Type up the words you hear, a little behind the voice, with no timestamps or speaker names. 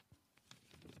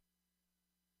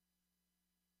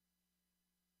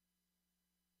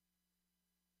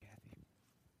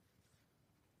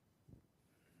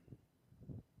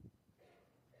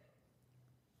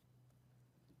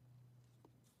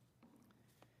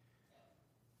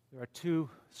There are two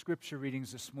scripture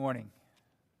readings this morning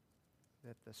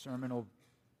that the sermon will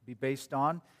be based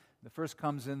on. The first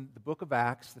comes in the book of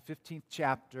Acts, the 15th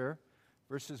chapter,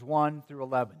 verses 1 through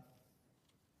 11.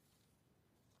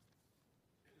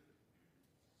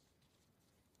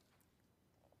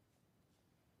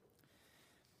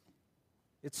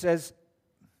 It says,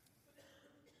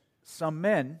 "Some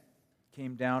men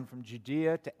came down from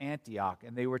Judea to Antioch,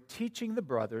 and they were teaching the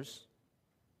brothers,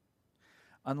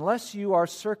 'Unless you are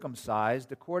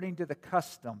circumcised according to the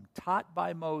custom taught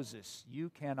by Moses, you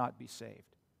cannot be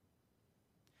saved.'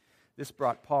 This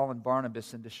brought Paul and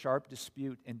Barnabas into sharp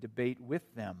dispute and debate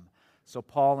with them. So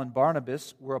Paul and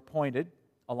Barnabas were appointed,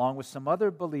 along with some other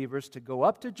believers, to go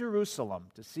up to Jerusalem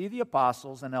to see the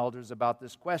apostles and elders about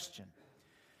this question.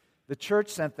 The church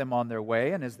sent them on their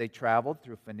way, and as they traveled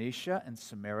through Phoenicia and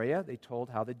Samaria, they told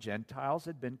how the Gentiles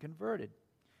had been converted.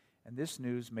 And this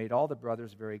news made all the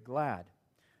brothers very glad.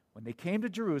 When they came to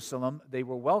Jerusalem, they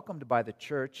were welcomed by the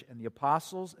church and the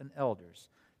apostles and elders,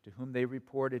 to whom they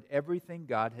reported everything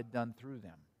God had done through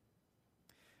them.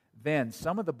 Then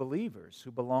some of the believers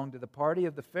who belonged to the party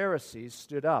of the Pharisees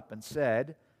stood up and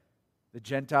said, 'The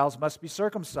Gentiles must be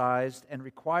circumcised and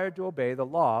required to obey the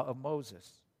law of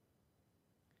Moses.'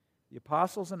 The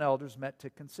apostles and elders met to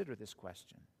consider this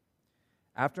question.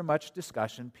 After much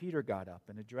discussion, Peter got up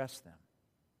and addressed them.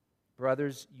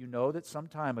 'Brothers, you know that some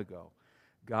time ago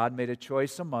God made a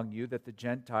choice among you that the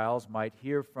Gentiles might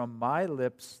hear from my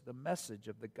lips the message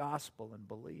of the gospel and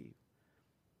believe.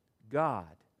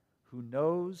 God, who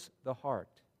knows the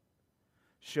heart,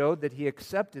 showed that He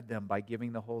accepted them by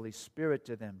giving the Holy Spirit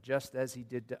to them, just as He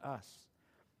did to us.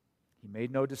 He made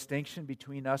no distinction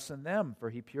between us and them, for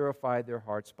He purified their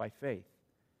hearts by faith.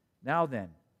 Now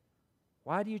then,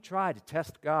 why do you try to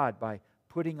test God by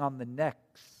putting on the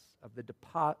necks of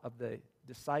the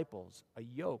disciples a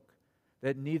yoke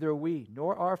that neither we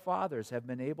nor our fathers have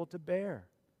been able to bear?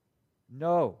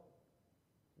 No,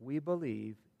 we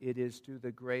believe it is through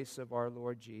the grace of our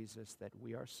Lord Jesus that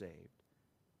we are saved,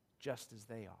 just as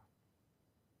they are."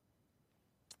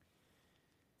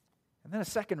 And then a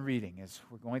second reading, as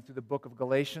we're going through the book of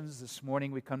Galatians. This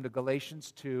morning we come to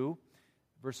Galatians 2,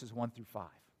 verses 1 through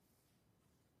 5.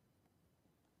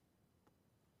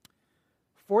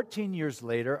 14 years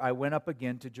later, I went up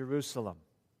again to Jerusalem,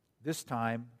 this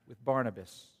time with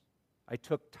Barnabas. I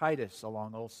took Titus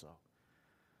along also.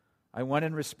 I went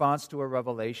in response to a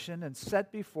revelation and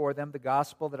set before them the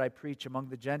gospel that I preach among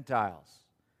the Gentiles.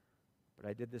 But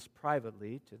I did this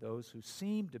privately to those who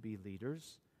seemed to be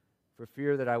leaders, for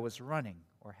fear that I was running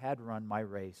or had run my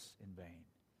race in vain.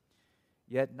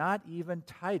 Yet not even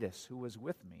Titus, who was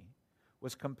with me,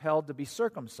 was compelled to be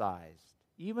circumcised,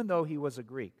 even though he was a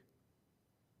Greek.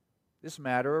 This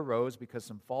matter arose because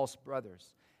some false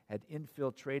brothers had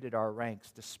infiltrated our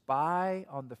ranks to spy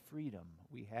on the freedom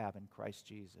we have in Christ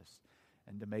Jesus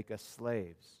and to make us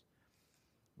slaves.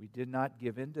 We did not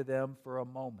give in to them for a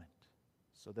moment,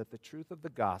 so that the truth of the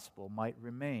gospel might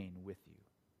remain with you.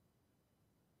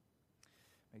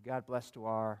 May God bless to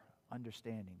our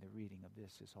understanding the reading of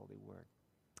this, His holy word.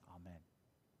 Amen.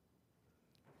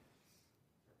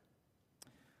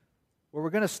 Well, we're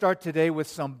going to start today with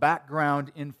some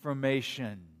background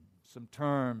information, some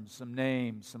terms, some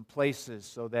names, some places,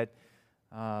 so that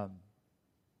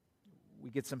we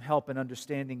get some help in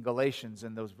understanding Galatians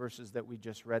in those verses that we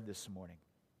just read this morning.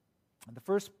 And the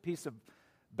first piece of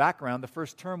background, the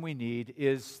first term we need,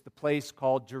 is the place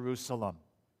called Jerusalem.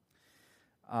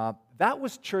 That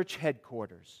was church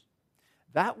headquarters.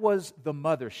 That was the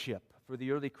mothership for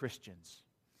the early Christians.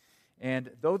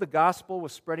 And though the gospel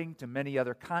was spreading to many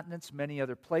other continents, many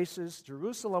other places,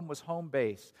 Jerusalem was home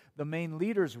base. The main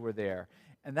leaders were there.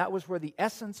 And that was where the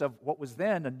essence of what was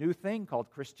then a new thing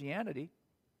called Christianity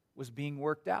was being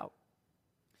worked out.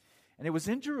 And it was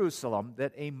in Jerusalem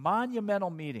that a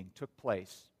monumental meeting took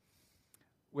place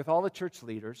with all the church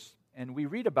leaders. And we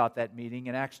read about that meeting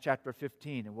in Acts chapter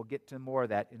 15, and we'll get to more of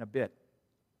that in a bit.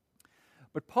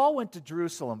 But Paul went to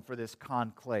Jerusalem for this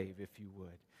conclave, if you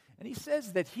would. And he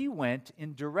says that he went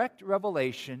in direct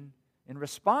revelation, in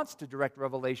response to direct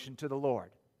revelation to the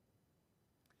Lord.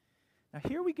 Now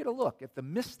here we get a look at the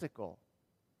mystical,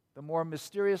 the more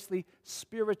mysteriously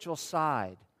spiritual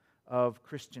side of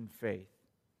Christian faith.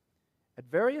 At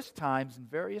various times, in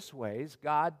various ways,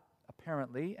 God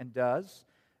apparently and does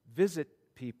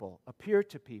visit people, appear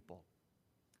to people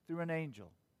through an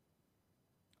angel,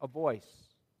 a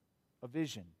voice, a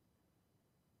vision,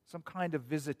 some kind of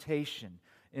visitation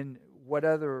in what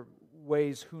other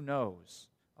ways, who knows,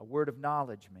 a word of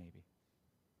knowledge maybe.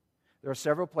 There are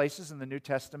several places in the New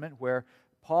Testament where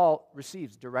Paul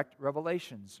receives direct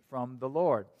revelations from the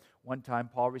Lord. One time,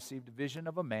 Paul received a vision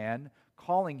of a man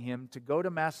calling him to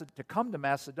come to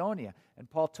Macedonia. And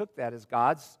Paul took that as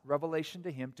God's revelation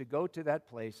to him to go to that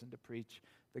place and to preach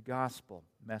the gospel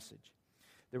message.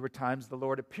 There were times the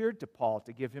Lord appeared to Paul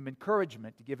to give him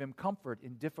encouragement, to give him comfort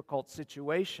in difficult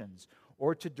situations,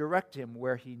 or to direct him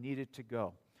where he needed to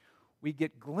go. We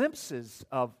get glimpses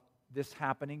of this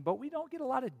happening, but we don't get a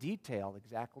lot of detail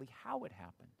exactly how it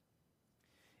happened.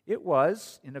 It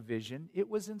was in a vision, it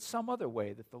was in some other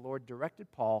way that the Lord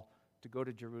directed Paul to go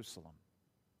to Jerusalem.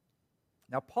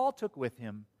 Now, Paul took with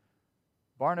him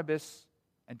Barnabas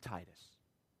and Titus.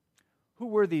 Who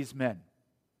were these men?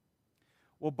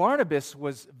 Well, Barnabas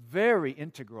was very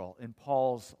integral in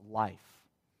Paul's life.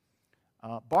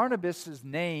 Barnabas'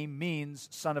 name means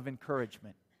son of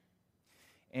encouragement.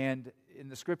 And in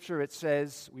the scripture it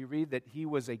says, we read that he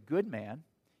was a good man,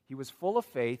 he was full of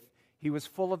faith, he was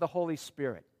full of the Holy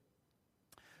Spirit.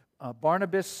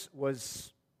 Barnabas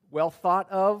was well thought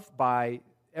of by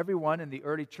everyone in the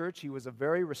early church. He was a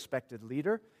very respected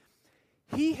leader.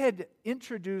 He had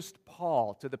introduced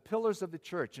Paul to the pillars of the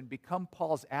church and become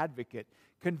Paul's advocate,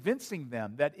 convincing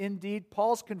them that indeed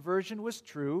Paul's conversion was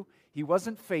true. He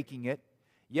wasn't faking it.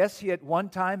 Yes, he at one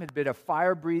time had been a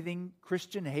fire-breathing,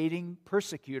 Christian-hating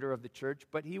persecutor of the church,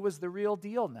 but he was the real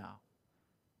deal now.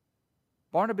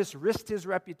 Barnabas risked his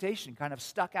reputation, kind of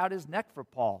stuck out his neck for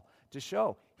Paul to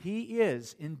show he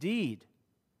is indeed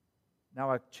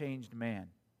now a changed man.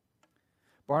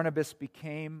 Barnabas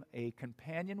became a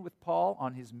companion with Paul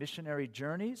on his missionary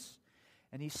journeys,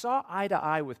 and he saw eye to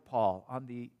eye with Paul on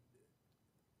the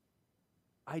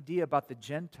idea about the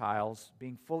Gentiles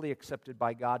being fully accepted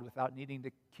by God without needing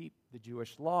to keep the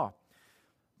Jewish law.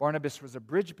 Barnabas was a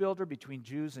bridge builder between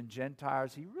Jews and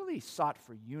Gentiles. He really sought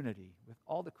for unity with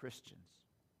all the Christians.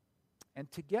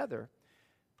 And together,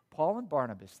 Paul and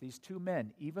Barnabas, these two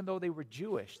men, even though they were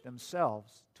Jewish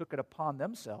themselves, took it upon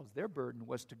themselves. Their burden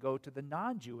was to go to the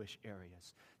non-Jewish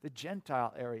areas, the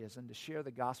Gentile areas, and to share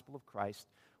the gospel of Christ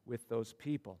with those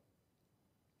people.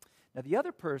 Now, the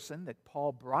other person that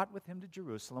Paul brought with him to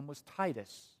Jerusalem was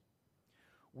Titus.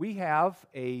 We have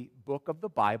a book of the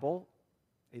Bible,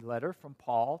 a letter from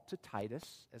Paul to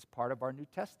Titus as part of our New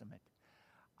Testament.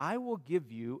 I will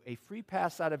give you a free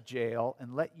pass out of jail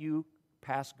and let you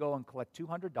pass go and collect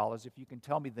 $200 if you can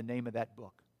tell me the name of that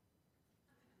book.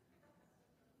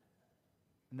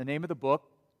 And the name of the book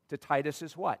to Titus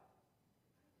is what?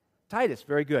 Titus,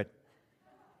 very good.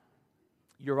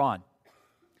 You're on.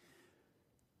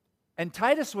 And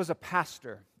Titus was a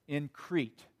pastor in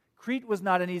Crete. Crete was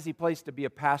not an easy place to be a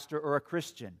pastor or a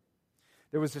Christian.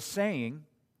 There was a saying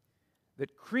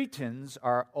that Cretans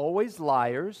are always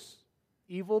liars,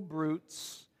 evil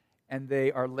brutes, and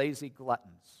they are lazy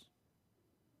gluttons.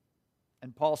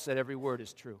 And Paul said every word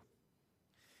is true.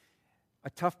 A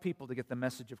tough people to get the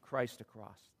message of Christ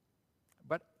across.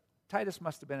 But Titus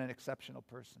must have been an exceptional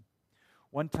person.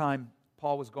 One time,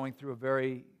 Paul was going through a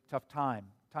very tough time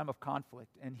of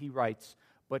conflict, and he writes,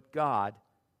 "But God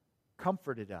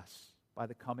comforted us by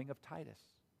the coming of Titus."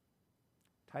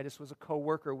 Titus was a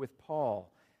co-worker with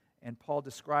Paul, and Paul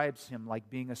describes him like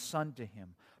being a son to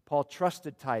him. Paul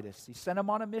trusted Titus. He sent him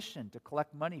on a mission to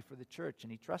collect money for the church,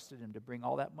 and he trusted him to bring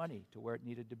all that money to where it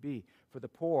needed to be for the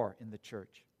poor in the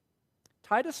church.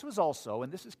 Titus was also,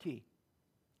 and this is key,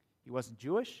 he wasn't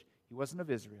Jewish, he wasn't of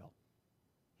Israel,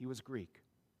 he was Greek.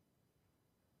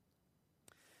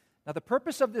 Now, the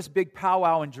purpose of this big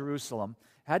powwow in Jerusalem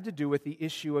had to do with the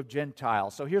issue of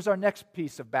Gentiles. So here's our next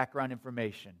piece of background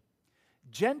information.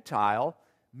 Gentile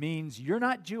means you're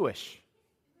not Jewish.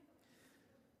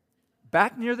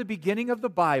 Back near the beginning of the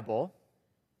Bible,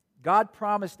 God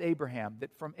promised Abraham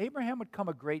that from Abraham would come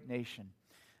a great nation,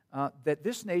 that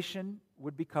this nation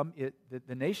would become,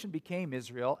 the nation became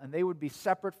Israel, and they would be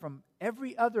separate from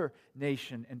every other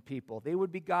nation and people. They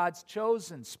would be God's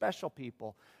chosen special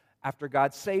people after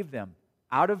God saved them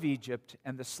out of Egypt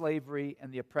and the slavery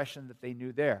and the oppression that they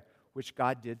knew there, which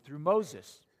God did through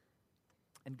Moses.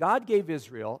 And God gave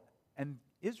Israel, and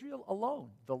Israel alone,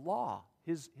 the law,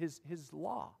 his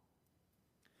law.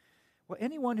 Well,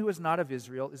 anyone who is not of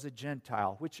Israel is a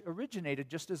Gentile, which originated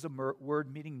just as a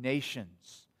word meaning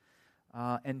nations,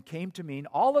 and came to mean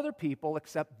all other people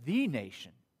except the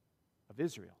nation of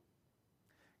Israel.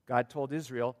 God told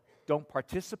Israel, don't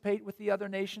participate with the other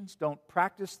nations, don't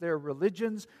practice their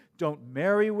religions, don't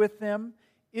marry with them.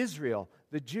 Israel,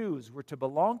 the Jews, were to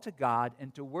belong to God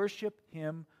and to worship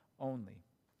Him only.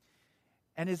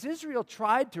 And as Israel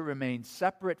tried to remain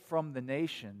separate from the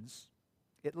nations,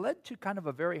 it led to kind of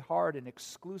a very hard and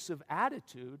exclusive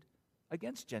attitude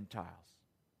against Gentiles,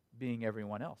 being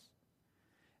everyone else.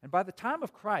 And by the time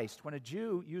of Christ, when a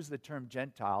Jew used the term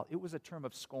Gentile, it was a term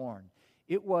of scorn.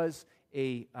 It was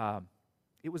a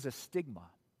stigma.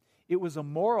 It was a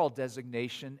moral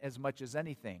designation as much as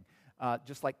anything,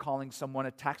 just like calling someone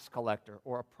a tax collector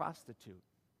or a prostitute.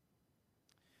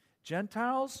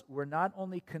 Gentiles were not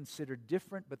only considered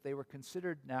different, but they were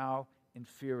considered now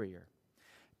inferior.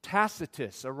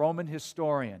 Tacitus, a Roman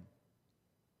historian,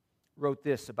 wrote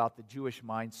this about the Jewish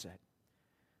mindset.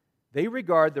 They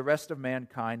regard the rest of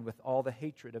mankind with all the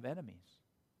hatred of enemies.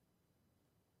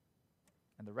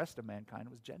 And the rest of mankind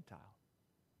was Gentile.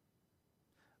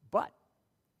 But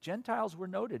Gentiles were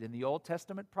noted in the Old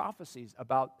Testament prophecies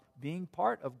about being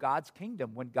part of God's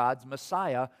kingdom when God's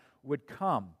Messiah would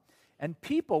come. And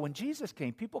people, when Jesus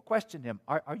came, people questioned him,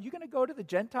 are you going to go to the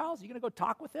Gentiles? Are you going to go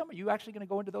talk with them? Are you actually going to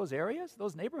go into those areas,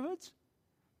 those neighborhoods?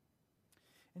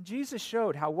 And Jesus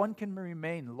showed how one can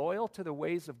remain loyal to the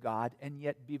ways of God and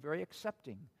yet be very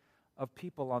accepting of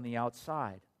people on the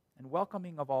outside and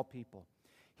welcoming of all people.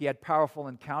 He had powerful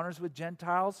encounters with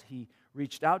Gentiles. He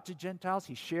reached out to Gentiles.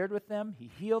 He shared with them. He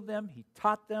healed them. He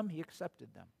taught them. He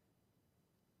accepted them.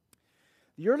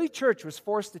 The early church was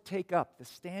forced to take up the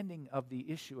standing of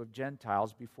the issue of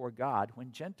Gentiles before God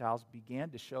when Gentiles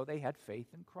began to show they had faith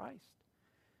in Christ.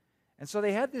 And so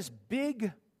they had this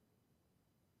big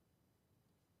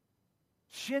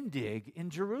shindig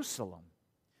in Jerusalem.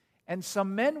 And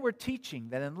some men were teaching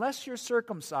that unless you're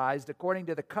circumcised according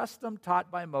to the custom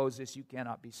taught by Moses, you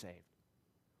cannot be saved.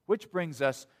 Which brings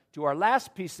us to our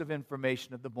last piece of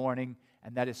information of the morning,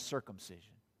 and that is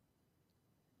circumcision.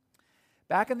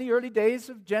 Back in the early days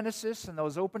of Genesis and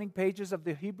those opening pages of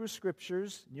the Hebrew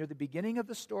Scriptures, near the beginning of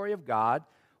the story of God,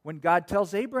 when God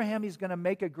tells Abraham he's going to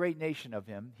make a great nation of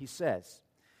him, he says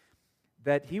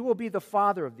that he will be the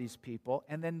father of these people,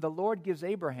 and then the Lord gives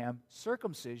Abraham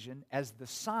circumcision as the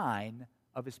sign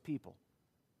of his people.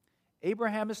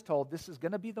 Abraham is told this is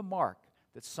going to be the mark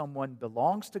that someone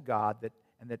belongs to God,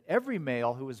 and that every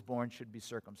male who is born should be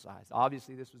circumcised.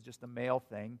 Obviously, this was just a male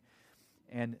thing,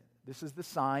 and this is the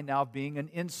sign now of being an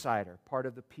insider, part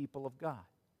of the people of God.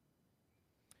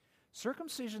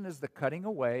 Circumcision is the cutting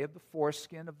away of the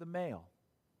foreskin of the male,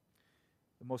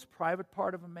 the most private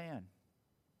part of a man.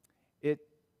 It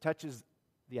touches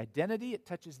the identity, it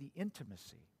touches the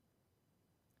intimacy.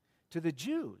 To the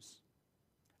Jews,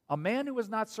 a man who was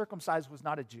not circumcised was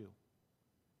not a Jew.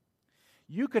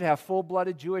 You could have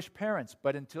full-blooded Jewish parents,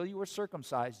 but until you were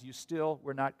circumcised, you still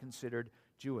were not considered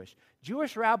Jewish.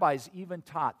 Jewish rabbis even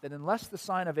taught that unless the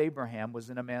sign of Abraham was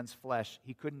in a man's flesh,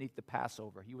 he couldn't eat the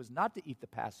Passover. He was not to eat the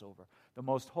Passover, the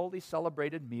most holy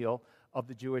celebrated meal of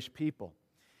the Jewish people.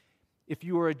 If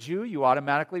you were a Jew, you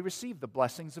automatically received the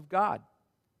blessings of God.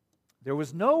 There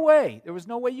was no way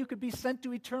you could be sent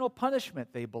to eternal punishment,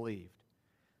 they believed,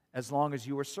 as long as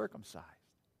you were circumcised.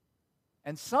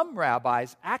 And some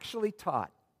rabbis actually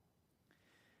taught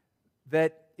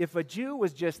that if a Jew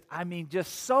was just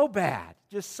so bad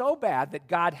that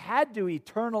God had to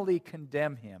eternally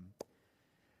condemn him,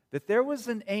 that there was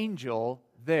an angel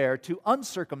there to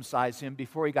uncircumcise him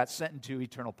before he got sent into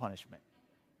eternal punishment.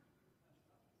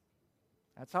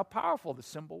 That's how powerful the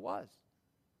symbol was.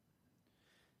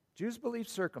 Jews believed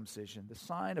circumcision, the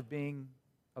sign of being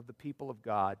of the people of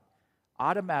God,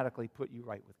 automatically put you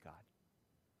right with God.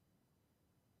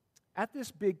 At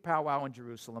this big powwow in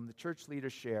Jerusalem, the church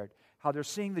leaders shared how they're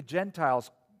seeing the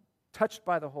Gentiles touched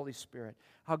by the Holy Spirit,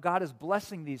 how God is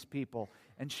blessing these people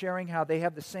and sharing how they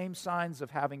have the same signs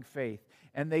of having faith.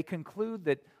 And they conclude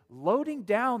that loading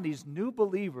down these new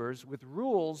believers with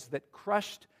rules that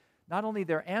crushed not only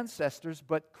their ancestors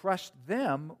but crushed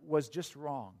them was just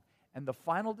wrong. And the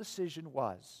final decision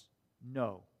was,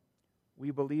 no,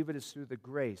 we believe it is through the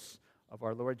grace of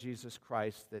our Lord Jesus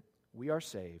Christ that we are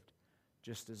saved,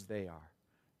 just as they are.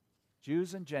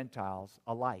 Jews and Gentiles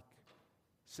alike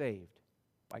saved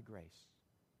by grace.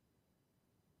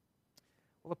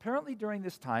 Well, apparently during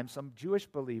this time, some Jewish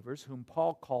believers, whom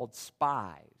Paul called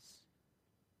spies,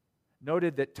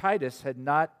 noted that Titus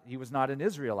he was not an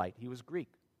Israelite, he was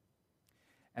Greek.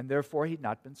 And therefore he'd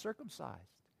not been circumcised.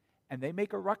 And they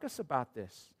make a ruckus about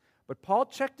this. But Paul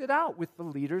checked it out with the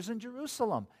leaders in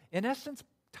Jerusalem. In essence,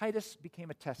 Titus became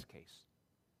a test case.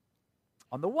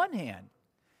 On the one hand,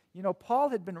 Paul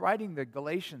had been writing the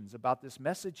Galatians about this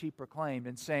message he proclaimed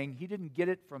and saying he didn't get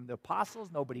it from the apostles,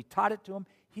 nobody taught it to him,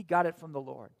 he got it from the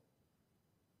Lord.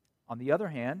 On the other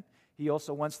hand, he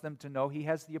also wants them to know he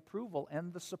has the approval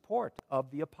and the support of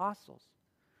the apostles.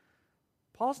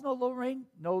 Paul's no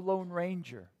lone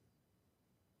ranger.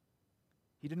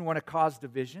 He didn't want to cause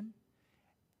division.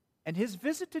 And his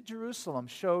visit to Jerusalem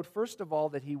showed, first of all,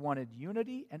 that he wanted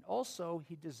unity, and also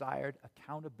he desired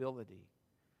accountability.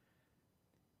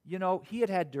 You know, he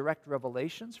had direct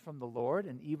revelations from the Lord,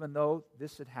 and even though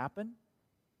this had happened,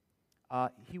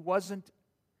 he wasn't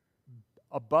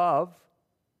above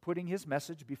putting his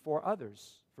message before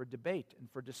others for debate and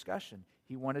for discussion.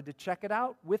 He wanted to check it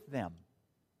out with them.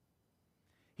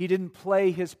 He didn't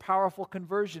play his powerful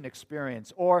conversion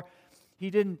experience, or he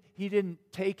didn't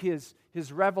take his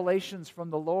revelations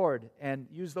from the Lord and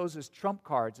use those as trump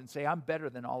cards and say, I'm better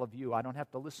than all of you. I don't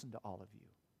have to listen to all of you.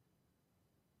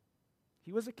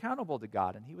 He was accountable to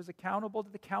God, and he was accountable to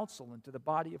the council and to the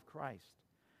body of Christ.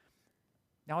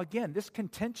 Now again, this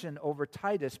contention over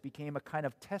Titus became a kind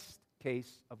of test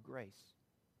case of grace.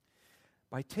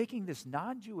 By taking this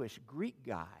non-Jewish Greek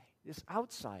guy, this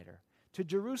outsider, to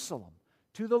Jerusalem,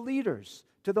 to the leaders,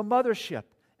 to the mothership,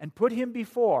 and put him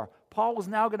before, Paul was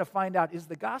now going to find out, is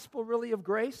the gospel really of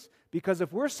grace? Because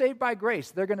if we're saved by grace,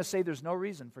 they're going to say there's no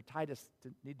reason for Titus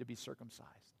to need to be circumcised.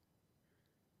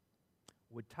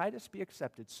 Would Titus be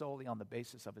accepted solely on the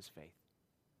basis of his faith?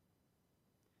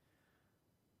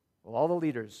 Well, all the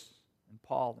leaders, and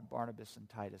Paul and Barnabas and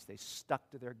Titus, they stuck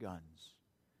to their guns.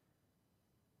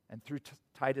 And through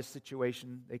Titus'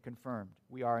 situation, they confirmed,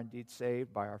 we are indeed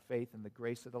saved by our faith in the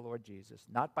grace of the Lord Jesus,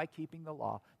 not by keeping the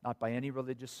law, not by any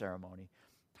religious ceremony.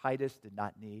 Titus did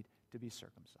not need to be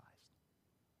circumcised.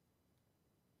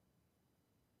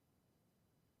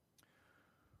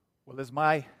 Well, as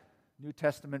my New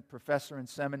Testament professor in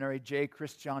seminary, J.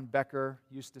 Christian Becker,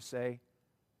 used to say,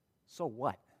 so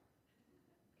what?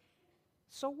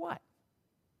 So what?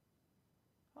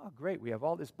 Oh, great, we have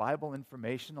all this Bible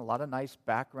information, a lot of nice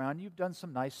background. You've done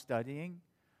some nice studying.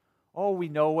 Oh, we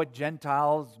know what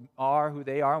Gentiles are, who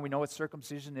they are, and we know what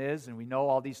circumcision is, and we know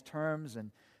all these terms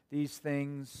and these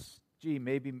things. Gee,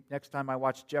 maybe next time I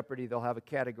watch Jeopardy, they'll have a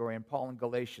category in Paul and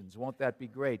Galatians. Won't that be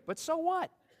great? But so what?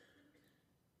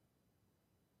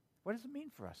 What does it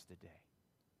mean for us today?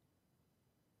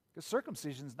 Because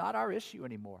circumcision is not our issue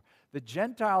anymore. The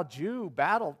Gentile-Jew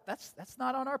battle, that's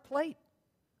not on our plate.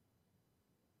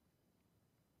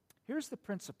 Here's the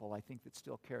principle I think that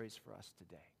still carries for us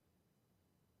today.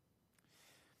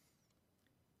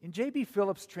 In J.B.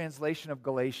 Phillips' translation of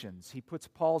Galatians, he puts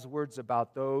Paul's words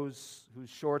about those whose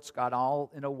shorts got all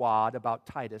in a wad about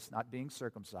Titus not being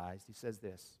circumcised. He says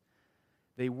this,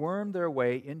 they wormed their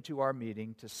way into our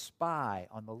meeting to spy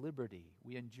on the liberty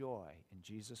we enjoy in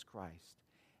Jesus Christ,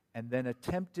 and then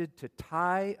attempted to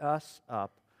tie us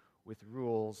up with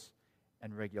rules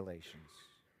and regulations.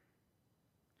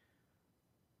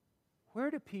 Where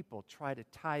do people try to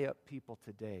tie up people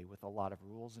today with a lot of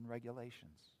rules and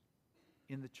regulations?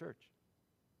 In the church.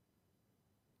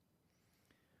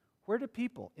 Where do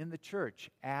people in the church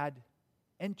add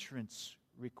entrance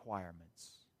requirements?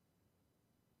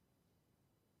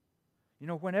 You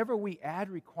know, whenever we add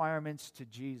requirements to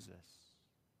Jesus,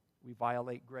 we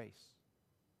violate grace.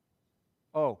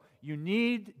 Oh, you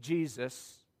need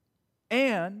Jesus,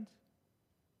 and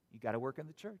you got to work in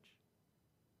the church.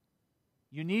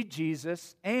 You need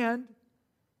Jesus, and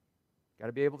got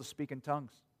to be able to speak in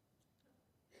tongues.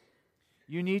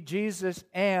 You need Jesus,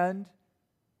 and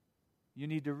you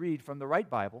need to read from the right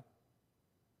Bible.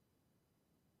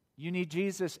 You need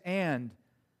Jesus and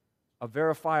a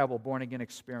verifiable born-again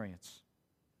experience.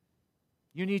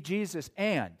 You need Jesus,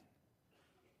 and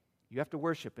you have to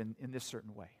worship in this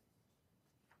certain way.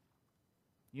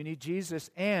 You need Jesus,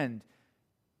 and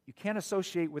you can't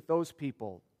associate with those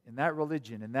people in that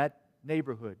religion, in that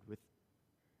neighborhood, with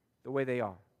the way they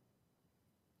are.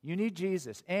 You need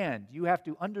Jesus, and you have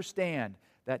to understand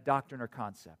that doctrine or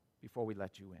concept before we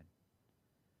let you in.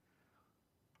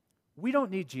 We don't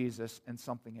need Jesus and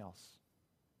something else.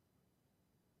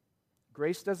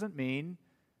 Grace doesn't mean,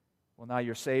 well, now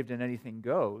you're saved and anything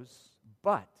goes,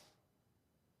 but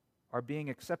our being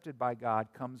accepted by God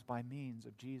comes by means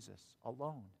of Jesus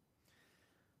alone.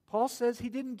 Paul says he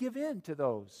didn't give in to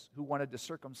those who wanted to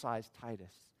circumcise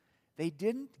Titus. They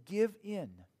didn't give in.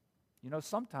 You know,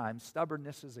 sometimes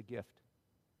stubbornness is a gift.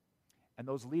 And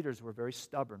those leaders were very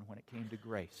stubborn when it came to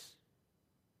grace.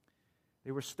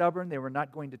 They were stubborn. They were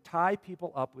not going to tie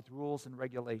people up with rules and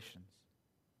regulations.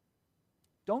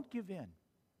 Don't give in.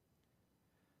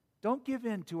 Don't give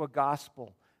in to a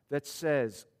gospel that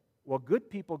says, well,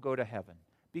 good people go to heaven,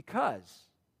 because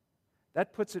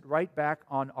that puts it right back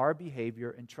on our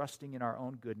behavior and trusting in our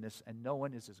own goodness, and no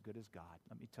one is as good as God.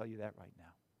 Let me tell you that right now.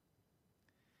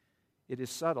 It is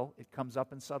subtle. It comes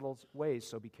up in subtle ways,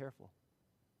 so be careful.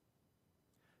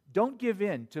 Don't give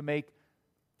in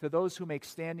to those who make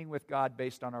standing with God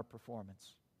based on our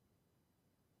performance.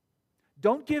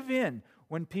 Don't give in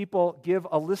when people give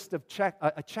a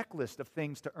checklist of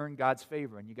things to earn God's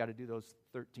favor, and you got to do those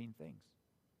 13 things.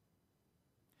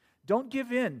 Don't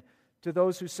give in to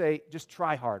those who say, just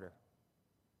try harder.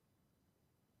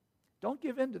 Don't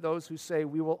give in to those who say,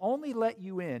 we will only let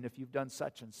you in if you've done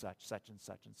such and such, such and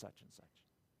such and such and such.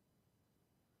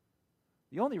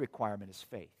 The only requirement is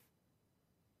faith.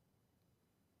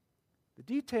 The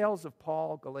details of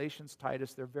Paul, Galatians,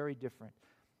 Titus, they're very different.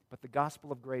 But the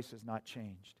gospel of grace has not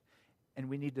changed. And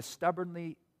we need to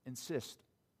stubbornly insist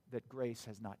that grace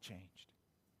has not changed.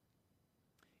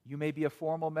 You may be a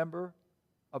formal member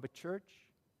of a church,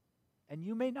 and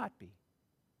you may not be.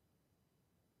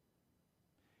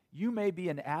 You may be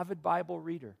an avid Bible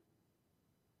reader,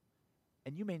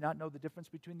 and you may not know the difference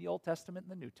between the Old Testament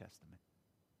and the New Testament.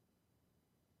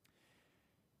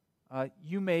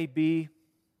 You may be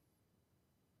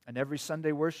an every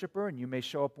Sunday worshiper, and you may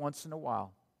show up once in a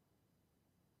while.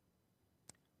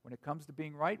 When it comes to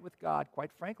being right with God,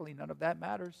 quite frankly, none of that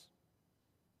matters.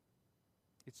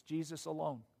 It's Jesus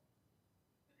alone.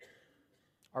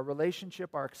 Our relationship,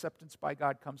 our acceptance by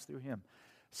God comes through Him.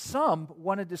 Some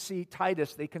wanted to see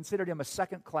Titus, they considered him a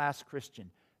second-class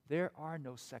Christian. There are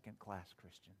no second-class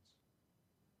Christians.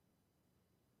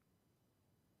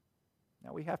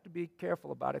 Now, we have to be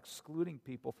careful about excluding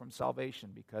people from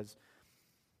salvation because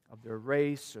of their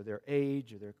race or their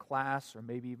age or their class or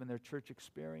maybe even their church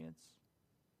experience.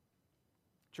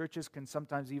 Churches can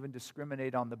sometimes even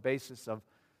discriminate on the basis of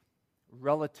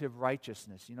relative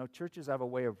righteousness. You know, churches have a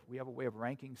way of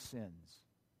ranking sins.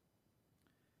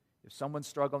 If someone's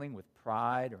struggling with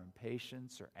pride or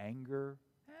impatience or anger,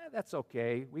 that's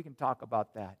okay. We can talk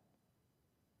about that.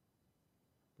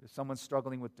 But if someone's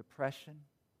struggling with depression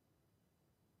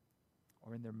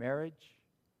or in their marriage,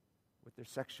 with their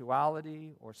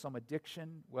sexuality or some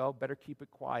addiction, well, better keep it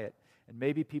quiet. And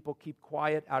maybe people keep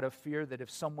quiet out of fear that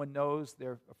if someone knows,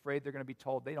 they're afraid they're going to be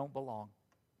told they don't belong.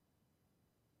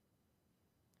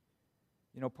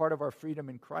 You know, part of our freedom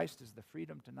in Christ is the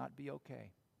freedom to not be okay.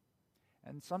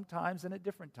 And sometimes and at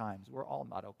different times, we're all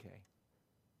not okay.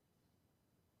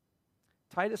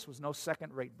 Titus was no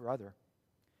second-rate brother.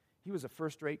 He was a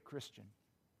first-rate Christian.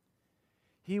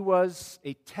 He was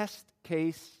a test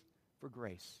case for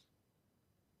grace.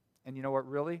 And you know what,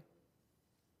 really?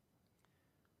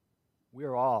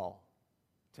 We're all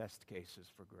test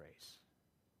cases for grace.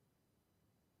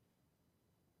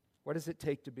 What does it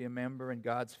take to be a member in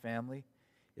God's family?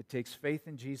 It takes faith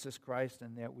in Jesus Christ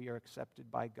and that we are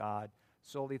accepted by God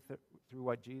solely through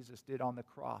what Jesus did on the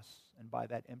cross and by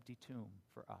that empty tomb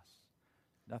for us.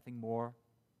 Nothing more,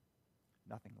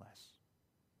 nothing less.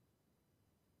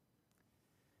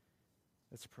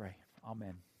 Let's pray.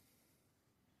 Amen.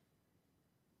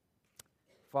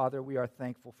 Father, we are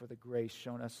thankful for the grace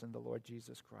shown us in the Lord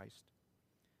Jesus Christ.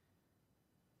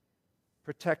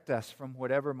 Protect us from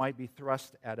whatever might be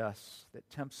thrust at us that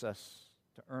tempts us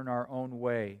to earn our own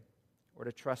way or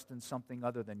to trust in something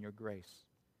other than your grace.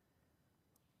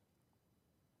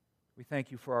 We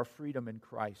thank you for our freedom in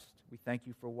Christ. We thank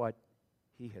you for what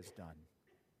He has done.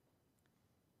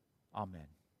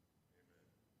 Amen.